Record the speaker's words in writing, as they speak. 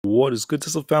What is good,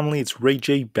 Tesla family? It's Ray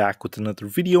J back with another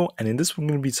video, and in this one, I'm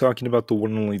going to be talking about the one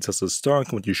and only Tesla stock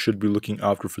and what you should be looking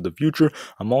after for the future.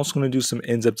 I'm also going to do some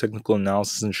in-depth technical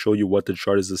analysis and show you what the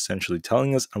chart is essentially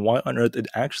telling us and why on earth it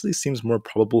actually seems more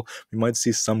probable we might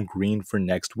see some green for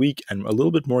next week and a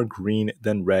little bit more green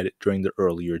than red during the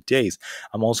earlier days.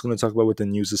 I'm also going to talk about what the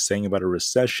news is saying about a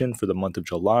recession for the month of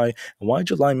July and why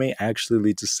July may actually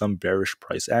lead to some bearish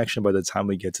price action by the time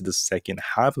we get to the second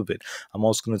half of it. I'm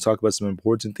also going to talk about some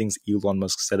important things Elon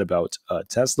Musk said about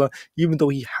Tesla, even though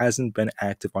he hasn't been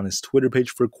active on his Twitter page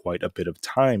for quite a bit of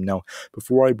time. Now,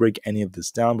 before I break any of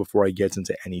this down, before I get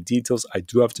into any details, I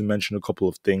do have to mention a couple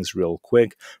of things real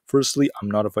quick. Firstly, I'm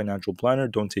not a financial planner.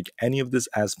 Don't take any of this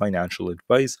as financial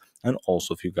advice. And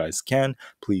also, if you guys can,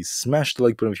 please smash the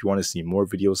like button if you want to see more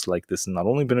videos like this. And not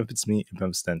only benefits me, it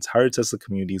benefits the entire Tesla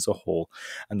community as a whole.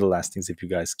 And the last things, if you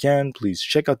guys can, please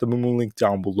check out the Moomoo link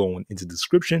down below and in the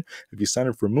description. If you sign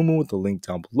up for Moomoo with the link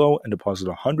down below and deposit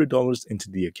 $100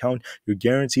 into the account, you're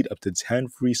guaranteed up to 10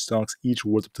 free stocks, each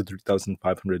worth up to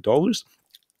 $3,500.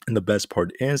 And the best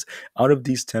part is, out of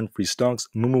these 10 free stocks,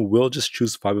 Moomoo will just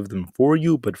choose 5 of them for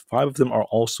you, but 5 of them are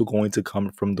also going to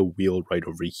come from the wheel right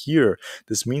over here.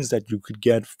 This means that you could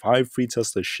get 5 free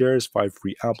Tesla shares, 5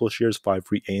 free Apple shares, 5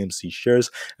 free AMC shares,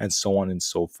 and so on and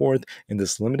so forth in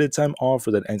this limited time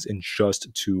offer that ends in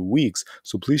just 2 weeks.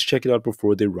 So please check it out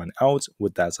before they run out.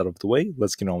 With that out of the way,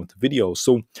 let's get on with the video.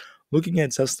 So looking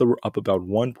at Tesla, we're up about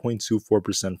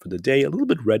 1.24% for the day, a little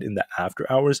bit red in the after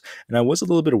hours, and I was a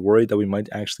little bit worried that we might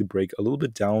actually break a little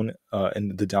bit down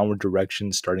in the downward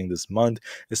direction starting this month,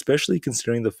 especially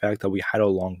considering the fact that we had a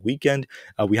long weekend.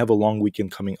 We have a long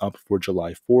weekend coming up for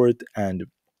July 4th and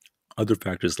other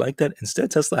factors like that.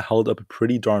 Instead, Tesla held up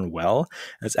pretty darn well,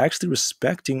 and it's actually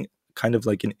respecting kind of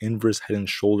like an inverse head and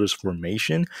shoulders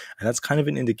formation, and that's kind of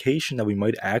an indication that we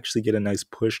might actually get a nice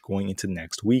push going into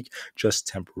next week just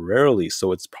temporarily.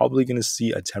 So it's probably going to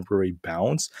see a temporary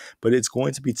bounce, but it's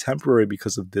going to be temporary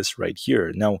because of this right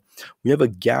here. Now we have a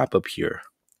gap up here.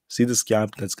 See this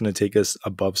gap that's going to take us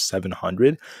above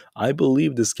 700. I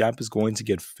believe this gap is going to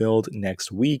get filled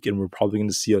next week, and we're probably going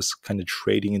to see us kind of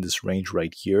trading in this range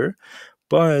right here.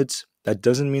 But that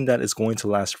doesn't mean that it's going to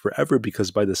last forever,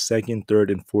 because by the second, third,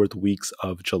 and fourth weeks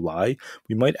of July,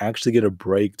 we might actually get a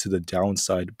break to the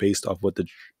downside based off what the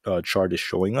chart is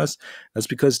showing us. That's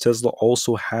because Tesla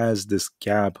also has this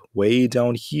gap way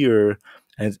down here,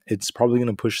 and it's probably going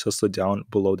to push Tesla down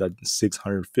below that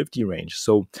 650 range.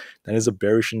 So that is a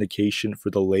bearish indication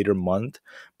for the later month.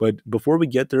 But before we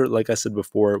get there, like I said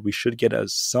before, we should get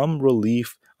some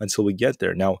relief until we get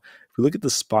there. Now, if we look at the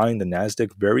SPY and the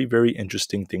NASDAQ, very, very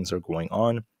interesting things are going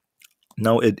on.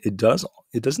 Now, it doesn't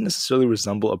necessarily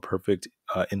resemble a perfect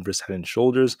inverse head and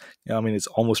shoulders. I mean, it's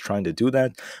almost trying to do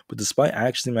that, but the SPY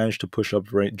actually managed to push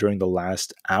up right during the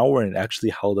last hour, and it actually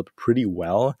held up pretty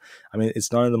well. I mean,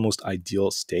 it's not in the most ideal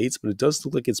states, but it does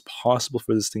look like it's possible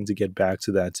for this thing to get back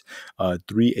to that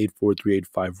 384,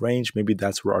 385 range. Maybe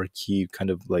that's where our key kind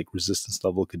of like resistance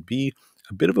level could be.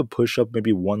 A bit of a push up,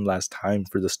 maybe one last time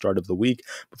for the start of the week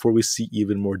before we see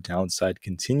even more downside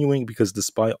continuing, because the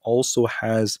SPY also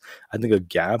has, I think, a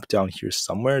gap down here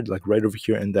somewhere, like right over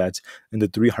here in the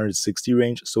 360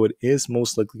 range. So it is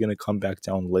most likely going to come back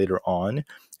down later on,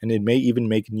 and it may even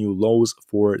make new lows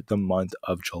for the month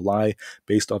of July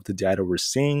based off the data we're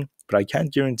seeing. But I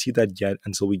can't guarantee that yet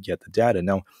until we get the data.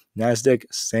 Now, NASDAQ,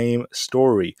 same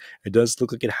story. It does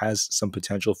look like it has some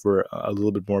potential for a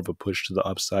little bit more of a push to the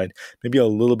upside, maybe a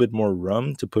little bit more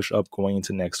room to push up going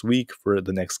into next week for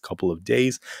the next couple of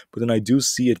days. But then I do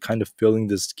see it kind of filling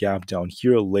this gap down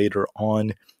here later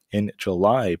on in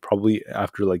July, probably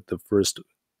after like the first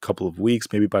couple of weeks,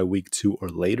 maybe by week 2 or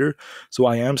later. So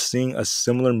I am seeing a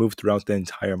similar move throughout the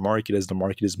entire market, as the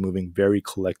market is moving very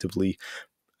collectively,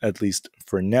 at least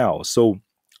for now. So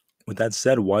with that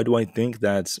said, why do I think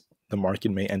that the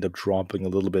market may end up dropping a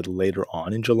little bit later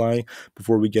on in July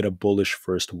before we get a bullish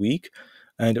first week?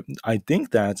 And I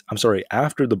think that,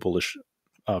 after the bullish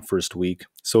first week.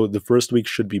 So the first week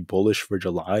should be bullish for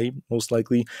July, most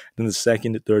likely. Then the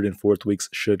second, third, and fourth weeks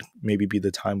should maybe be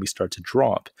the time we start to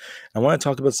drop. I want to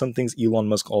talk about some things Elon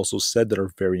Musk also said that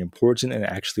are very important and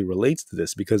actually relates to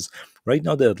this, because right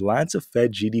now the Atlanta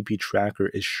Fed GDP tracker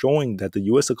is showing that the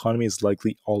US economy is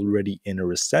likely already in a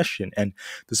recession, and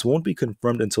this won't be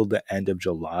confirmed until the end of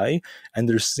July. And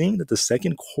they're seeing that the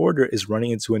second quarter is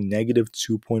running into a negative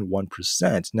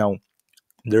 2.1%. Now,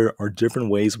 there are different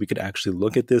ways we could actually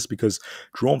look at this, because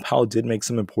Jerome Powell did make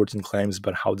some important claims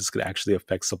about how this could actually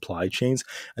affect supply chains.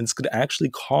 And this could actually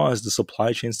cause the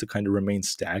supply chains to kind of remain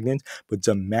stagnant, but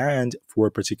demand for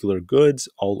particular goods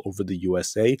all over the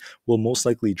USA will most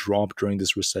likely drop during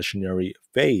this recessionary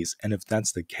phase. And if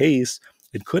that's the case,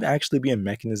 it could actually be a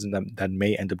mechanism that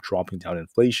may end up dropping down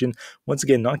inflation. Once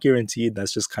again, not guaranteed.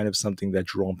 That's just kind of something that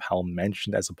Jerome Powell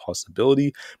mentioned as a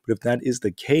possibility. But if that is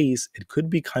the case, it could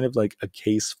be kind of like a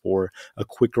case for a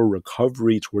quicker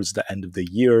recovery towards the end of the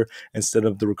year instead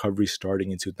of the recovery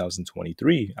starting in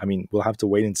 2023. I mean, we'll have to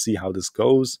wait and see how this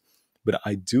goes. But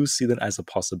I do see that as a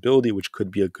possibility, which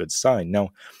could be a good sign.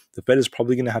 Now, the Fed is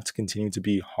probably going to have to continue to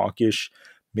be hawkish,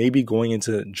 maybe going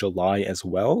into July as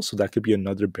well. So that could be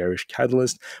another bearish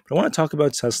catalyst. But I want to talk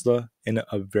about Tesla in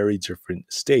a very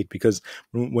different state, because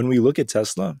when we look at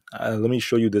Tesla, let me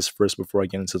show you this first before I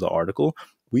get into the article.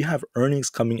 We have earnings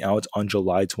coming out on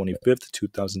July 25th,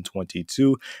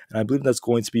 2022, and I believe that's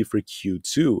going to be for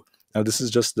Q2. Now, this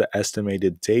is just the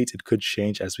estimated date. It could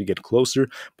change as we get closer,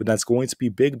 but that's going to be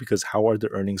big, because how are the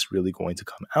earnings really going to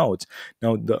come out?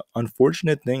 Now, the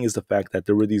unfortunate thing is the fact that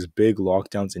there were these big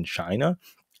lockdowns in China,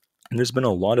 and there's been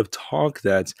a lot of talk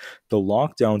that the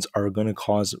lockdowns are going to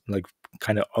cause like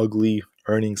kind of ugly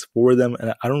earnings for them.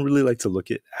 And I don't really like to look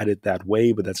at it that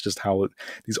way, but that's just how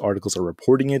these articles are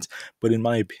reporting it. But in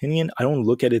my opinion, I don't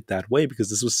look at it that way, because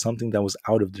this was something that was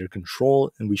out of their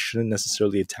control and we shouldn't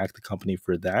necessarily attack the company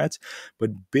for that.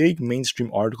 But big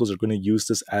mainstream articles are going to use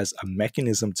this as a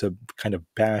mechanism to kind of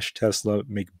bash Tesla,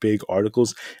 make big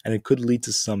articles, and it could lead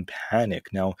to some panic.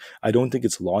 Now, I don't think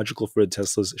it's logical for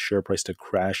Tesla's share price to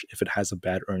crash if it has a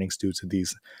bad earnings due to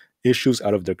these issues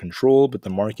out of their control, but the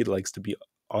market likes to be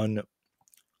un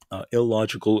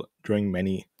illogical during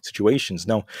many situations.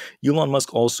 Now, Elon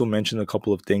Musk also mentioned a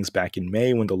couple of things back in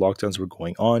May when the lockdowns were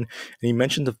going on, and he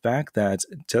mentioned the fact that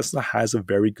Tesla has a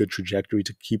very good trajectory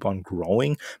to keep on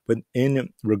growing, but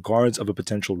in regards of a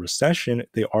potential recession,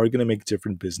 they are going to make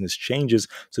different business changes,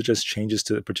 such as changes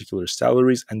to particular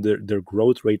salaries, and their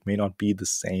growth rate may not be the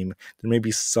same. There may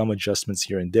be some adjustments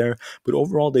here and there, but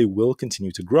overall, they will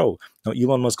continue to grow. Now,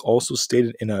 Elon Musk also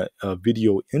stated in a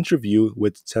video interview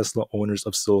with Tesla owners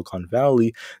of Silicon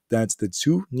Valley that the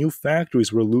two new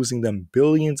factories were losing them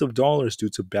billions of dollars due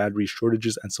to battery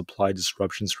shortages and supply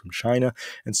disruptions from China,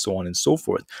 and so on and so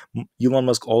forth. Elon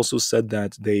Musk also said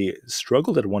that they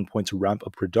struggled at one point to ramp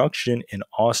up production in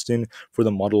Austin for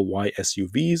the Model Y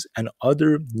SUVs and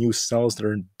other new cells that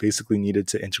are basically needed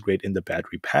to integrate in the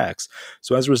battery packs.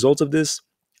 So as a result of this,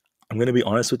 I'm going to be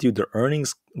honest with you, the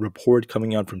earnings report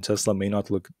coming out from Tesla may not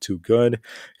look too good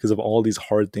because of all these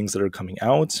hard things that are coming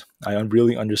out. I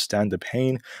really understand the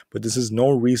pain, but this is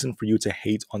no reason for you to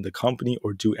hate on the company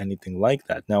or do anything like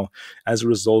that. Now, as a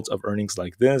result of earnings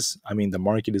like this, I mean, the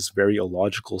market is very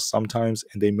illogical sometimes,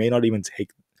 and they may not even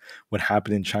take what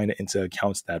happened in China into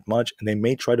account that much, and they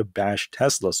may try to bash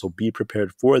Tesla. So be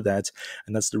prepared for that.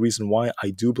 And that's the reason why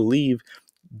I do believe,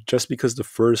 just because the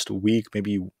first week,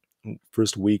 maybe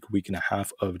week and a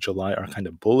half of July are kind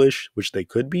of bullish, which they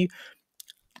could be,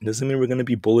 doesn't mean we're going to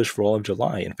be bullish for all of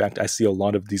July. In fact, I see a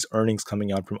lot of these earnings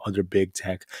coming out from other big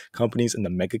tech companies and the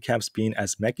mega caps being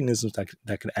as mechanisms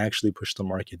that can actually push the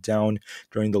market down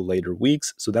during the later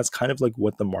weeks. So that's kind of like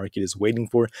what the market is waiting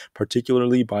for,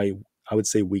 particularly by, I would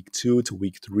say, week 2 to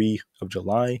week 3 of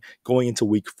July, going into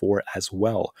week 4 as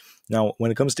well. Now,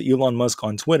 when it comes to Elon Musk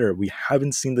on Twitter, we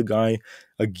haven't seen the guy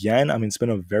again. I mean, it's been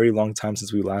a very long time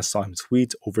since we last saw him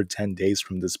tweet, over 10 days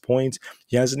from this point.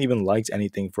 He hasn't even liked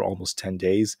anything for almost 10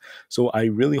 days. So I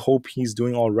really hope he's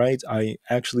doing all right. I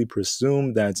actually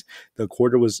presume that the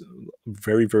quarter was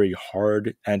very, very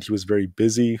hard and he was very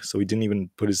busy. So he didn't even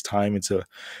put his time into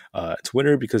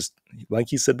Twitter, because like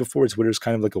he said before, Twitter is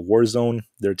kind of like a war zone.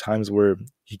 There are times where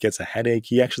he gets a headache.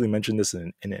 He actually mentioned this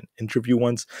in an interview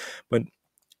once, but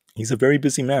he's a very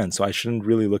busy man, so I shouldn't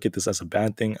really look at this as a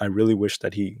bad thing. I really wish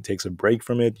that he takes a break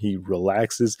from it, he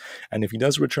relaxes, and if he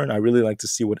does return, I really like to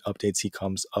see what updates he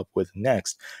comes up with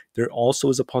next. There also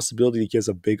is a possibility that he has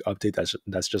a big update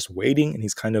that's just waiting, and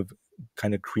he's kind of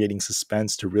creating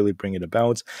suspense to really bring it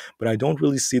about. But I don't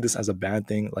really see this as a bad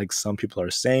thing, like some people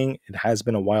are saying. It has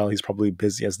been a while. He's probably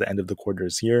busy as the end of the quarter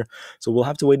is here, so we'll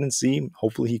have to wait and see.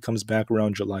 Hopefully, he comes back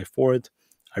around July 4th.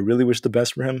 I really wish the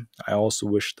best for him. I also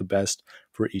wish the best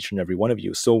for each and every one of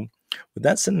you. So, with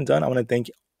that said and done, I want to thank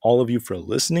all of you for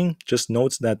listening. Just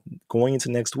note that going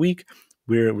into next week,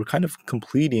 we're kind of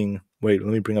completing. Wait,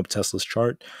 let me bring up Tesla's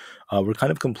chart. We're kind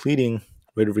of completing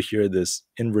right over here this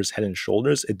inverse head and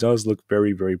shoulders. It does look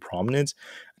very, very prominent.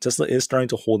 Tesla is starting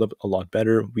to hold up a lot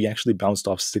better. We actually bounced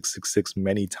off 666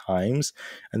 many times,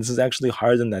 and this is actually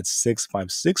higher than that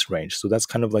 656 range. So that's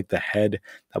kind of like the head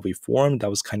that we formed. That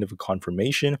was kind of a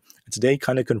confirmation. And today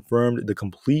kind of confirmed the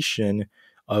completion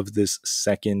of this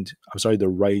the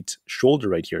right shoulder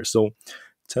right here. So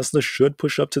Tesla should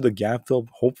push up to the gap fill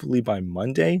hopefully by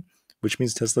Monday, which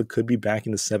means Tesla could be back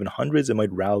in the 700s. It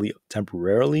might rally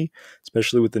temporarily,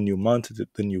 especially with the new month,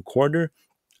 the new quarter.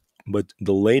 But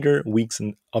the later weeks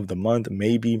of the month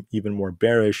may be even more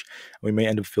bearish. We may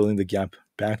end up filling the gap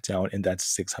back down in that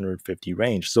 650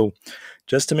 range. So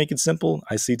just to make it simple,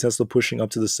 I see Tesla pushing up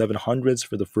to the 700s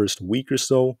for the first week or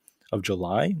so of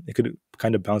July. It could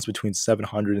kind of bounce between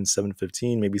 700 and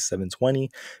 715, maybe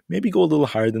 720, maybe go a little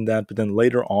higher than that. But then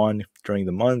later on during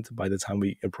the month, by the time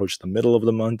we approach the middle of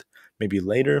the month, maybe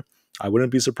later, I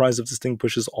wouldn't be surprised if this thing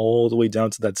pushes all the way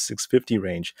down to that 650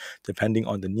 range, depending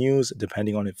on the news,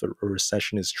 depending on if a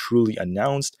recession is truly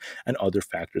announced, and other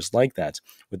factors like that.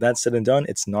 With that said and done,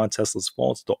 it's not Tesla's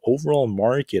fault. It's the overall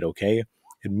market, okay?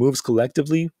 It moves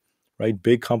collectively, right?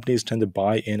 Big companies tend to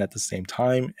buy in at the same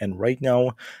time. And right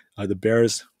now, the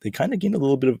bears, they kind of gain a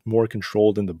little bit of more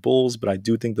control than the bulls, but I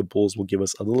do think the bulls will give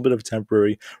us a little bit of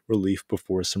temporary relief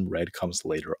before some red comes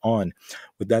later on.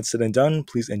 With that said and done,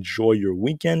 please enjoy your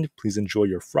weekend. Please enjoy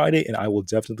your Friday, and I will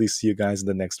definitely see you guys in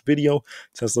the next video.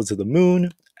 Tesla to the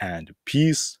moon, and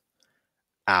peace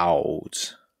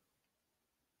out.